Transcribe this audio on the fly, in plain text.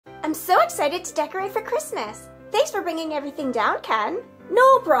I'm so excited to decorate for Christmas. Thanks for bringing everything down, Ken.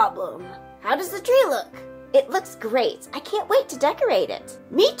 No problem. How does the tree look? It looks great. I can't wait to decorate it.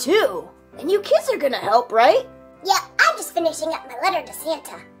 Me too. And you kids are gonna help, right? Yeah, I'm just finishing up my letter to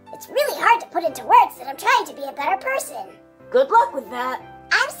Santa. It's really hard to put into words that I'm trying to be a better person. Good luck with that.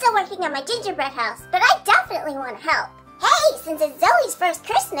 I'm still working on my gingerbread house, but I definitely want to help. Hey, since it's Zoe's first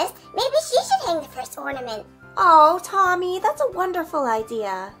Christmas, maybe she should hang the first ornament. Oh, Tommy, that's a wonderful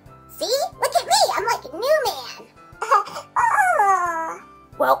idea. See? Look at me, I'm like a new man. Oh.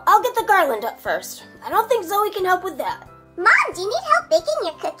 Well, I'll get the garland up first. I don't think Zoey can help with that. Mom, do you need help baking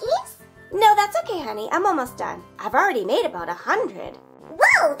your cookies? No, that's okay, honey. I'm almost done. I've already made about 100.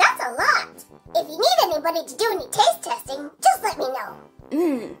 Whoa, that's a lot. If you need anybody to do any taste testing, just let me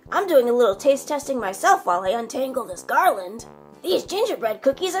know. I'm doing a little taste testing myself while I untangle this garland. These gingerbread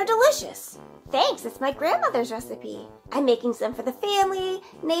cookies are delicious. Thanks, it's my grandmother's recipe. I'm making some for the family,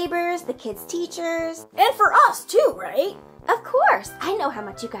 neighbors, the kids' teachers. And for us too, right? Of course, I know how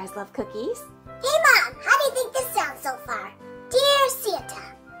much you guys love cookies. Hey Mom, how do you think this sounds so far? Dear Santa,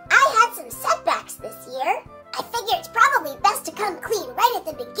 I had some setbacks this year. I figure it's probably best to come clean right at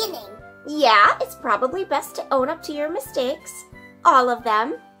the beginning. Yeah, it's probably best to own up to your mistakes. All of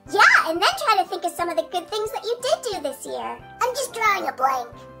them. Yeah, and then try to think of some of the good things that you did do this year. I'm just drawing a blank.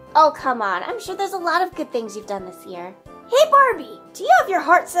 Oh, come on. I'm sure there's a lot of good things you've done this year. Hey Barbie, do you have your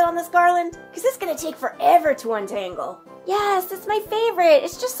heart set on this garland? Because it's going to take forever to untangle. Yes, it's my favorite.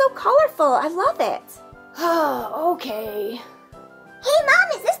 It's just so colorful. I love it. Okay. Hey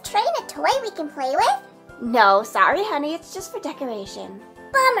Mom, is this train a toy we can play with? No, sorry, honey. It's just for decoration.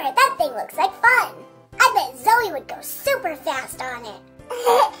 Bummer, that thing looks like fun. I bet Zoey would go super fast on it.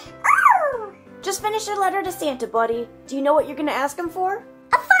 Oh! Just finish your letter to Santa, buddy. Do you know what you're going to ask him for?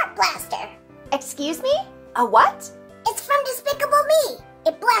 A fart blaster. Excuse me? A what? It's from Despicable Me.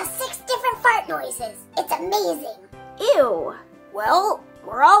 It blasts 6 different fart noises. It's amazing. Ew. Well,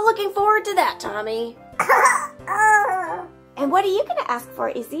 we're all looking forward to that, Tommy. Oh. And what are you going to ask for,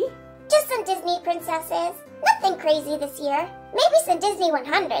 Izzy? Just some Disney princesses. Nothing crazy this year. Maybe some Disney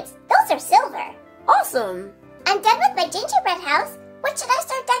 100s. Those are silver. Awesome. I'm done with my gingerbread house. When should I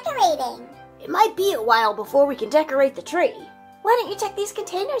start decorating? It might be a while before we can decorate the tree. Why don't you check these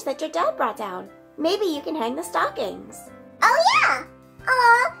containers that your dad brought down? Maybe you can hang the stockings. Oh yeah!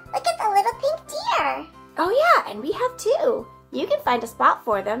 Aw, look at the little pink deer. Oh yeah, and we have 2. You can find a spot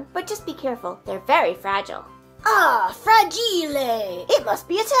for them, but just be careful. They're very fragile. Ah, fragile. It must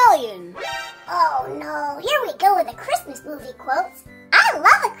be Italian. Oh no, here we go with the Christmas movie quotes. I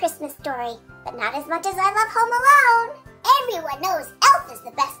love A Christmas Story, but not as much as I love Home Alone. Everyone knows Elf is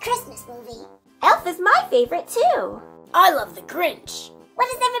the best Christmas movie. Elf is my favorite too. I love the Grinch. What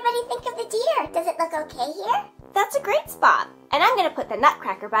does everybody think of the deer? Does it look okay here? That's a great spot. And I'm going to put the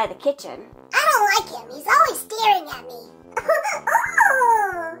Nutcracker by the kitchen. I don't like him. He's always staring at me.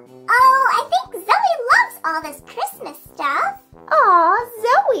 Oh, I think Zoey loves all this Christmas stuff. Aw,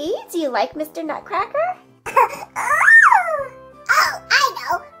 Zoey, do you like Mr. Nutcracker? Oh, I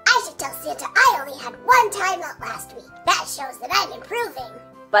know. I should tell Santa I only had 1 time out last week. That shows that I'm improving.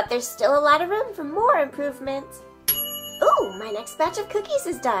 But there's still a lot of room for more improvement. Ooh, my next batch of cookies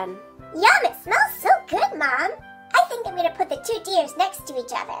is done. Yum, it smells so good, Mom. I think I'm going to put the 2 deers next to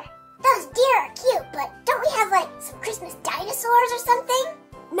each other. Those deer are cute, but don't we have, like, some Christmas dinosaurs or something?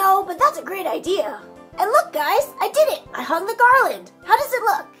 No, but that's a great idea. And look, guys, I did it. I hung the garland. How does it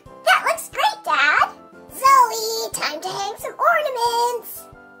look? That looks great, Dad. Zoey, time to hang some ornaments.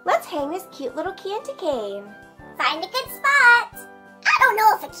 Let's hang this cute little candy cane. Find a good spot. I don't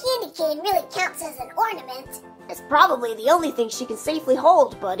know if a candy cane really counts as an ornament. It's probably the only thing she can safely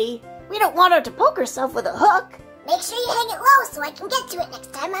hold, buddy. We don't want her to poke herself with a hook. Make sure you hang it low so I can get to it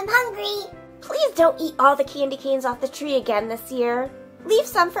next time I'm hungry. Please don't eat all the candy canes off the tree again this year. Leave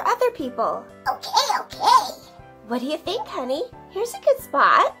some for other people. Okay. What do you think, honey? Here's a good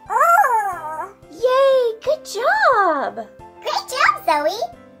spot. Oh. Yay, good job. Great job, Zoey.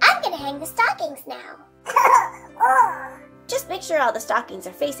 I'm going to hang the stockings now. Oh. Just make sure all the stockings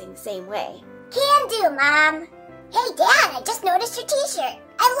are facing the same way. Can do, Mom. Hey, Dad, I just noticed your t-shirt.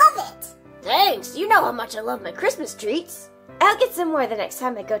 I love it. Thanks. You know how much I love my Christmas treats. I'll get some more the next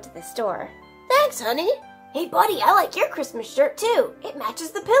time I go to the store. Thanks, honey. Hey, buddy, I like your Christmas shirt, too. It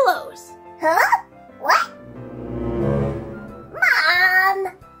matches the pillows. Huh? What?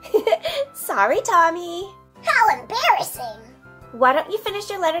 Mom! Sorry, Tommy. How embarrassing. Why don't you finish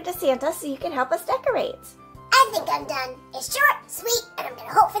your letter to Santa so you can help us decorate? I think I'm done. It's short, sweet, and I'm going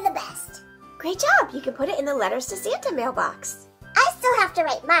to hope for the best. Great job. You can put it in the Letters to Santa mailbox. I still have to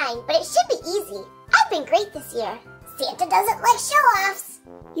write mine, but it should be easy. I've been great this year. Santa doesn't like show-offs.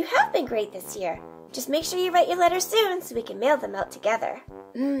 You have been great this year. Just make sure you write your letters soon so we can mail them out together.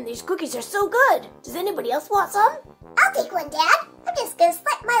 These cookies are so good. Does anybody else want some? I'll take one, Dad. I'm just gonna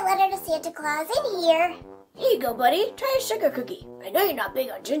slip my letter to Santa Claus in here. Here you go, buddy. Try a sugar cookie. I know you're not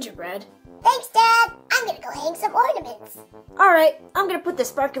big on gingerbread. Thanks, Dad. I'm gonna go hang some ornaments. Alright, I'm gonna put the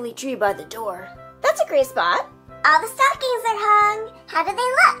sparkly tree by the door. That's a great spot. All the stockings are hung. How do they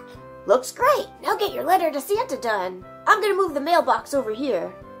look? Looks great. Now get your letter to Santa done. I'm gonna move the mailbox over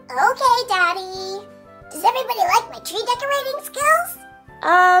here. Okay, Daddy. Does everybody like my tree decorating skills?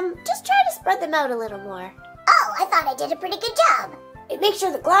 Just try to spread them out a little more. Oh, I thought I did a pretty good job. And make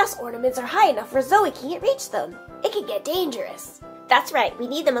sure the glass ornaments are high enough where Zoey can't reach them. It can get dangerous. That's right, we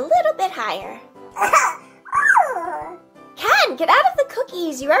need them a little bit higher. Oh. Ken, get out of the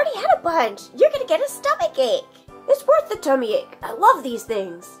cookies. You already had a bunch. You're gonna get a stomach ache. It's worth the tummy ache. I love these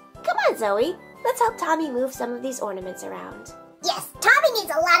things. Come on, Zoey. Let's help Tommy move some of these ornaments around. Yes, Tommy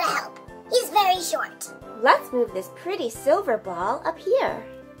needs a lot of help. He's very short. Let's move this pretty silver ball up here.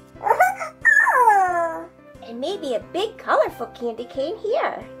 Oh. And maybe a big colorful candy cane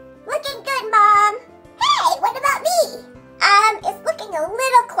here. Looking good, Mom. Hey, what about me? It's looking a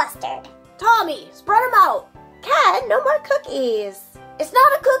little clustered. Tommy, spread them out. Ken, no more cookies. It's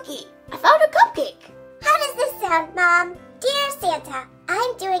not a cookie. I found a cupcake. How does this sound, Mom? Dear Santa,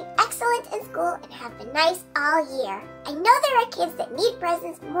 I'm doing excellent in school and have been nice all year. I know there are kids that need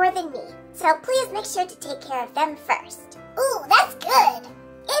presents more than me, so please make sure to take care of them first. Ooh, that's good.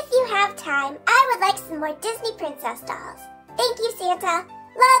 If you have time, I would like some more Disney princess dolls. Thank you, Santa.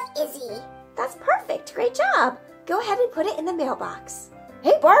 Love, Izzy. That's perfect. Great job. Go ahead and put it in the mailbox.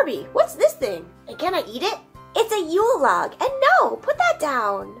 Hey, Barbie, what's this thing? And can I eat it? It's a Yule log, and no, put that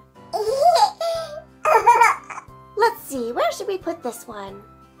down. Let's see, where should we put this one?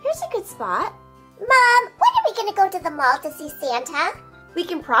 Here's a good spot. Mom, when are we gonna go to the mall to see Santa? We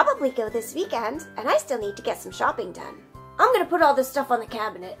can probably go this weekend, and I still need to get some shopping done. I'm gonna put all this stuff on the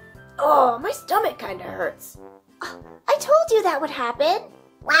cabinet. Oh, my stomach kinda hurts. I told you that would happen.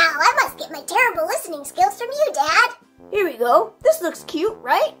 Wow, I must get my terrible listening skills from you, Dad. Here we go. This looks cute,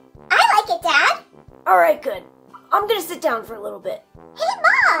 right? I like it, Dad. Alright, good. I'm gonna sit down for a little bit.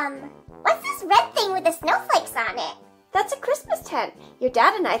 Hey, Mom. What's this red thing with the snowflakes on it? That's a Christmas tent. Your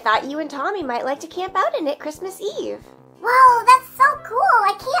dad and I thought you and Tommy might like to camp out in it Christmas Eve. Whoa, that's so cool.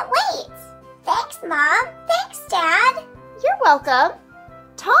 I can't wait. Thanks, Mom. Thanks, Dad. You're welcome.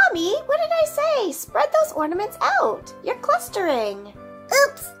 Tommy, what did I say? Spread those ornaments out. You're clustering.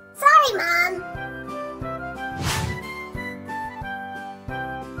 Oops. Sorry, Mom.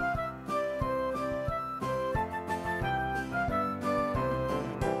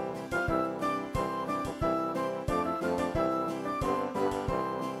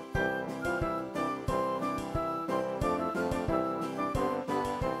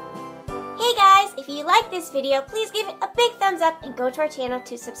 Hey guys, if you like this video, please give it a big thumbs up and go to our channel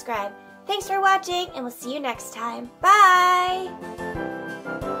to subscribe. Thanks for watching, and we'll see you next time. Bye!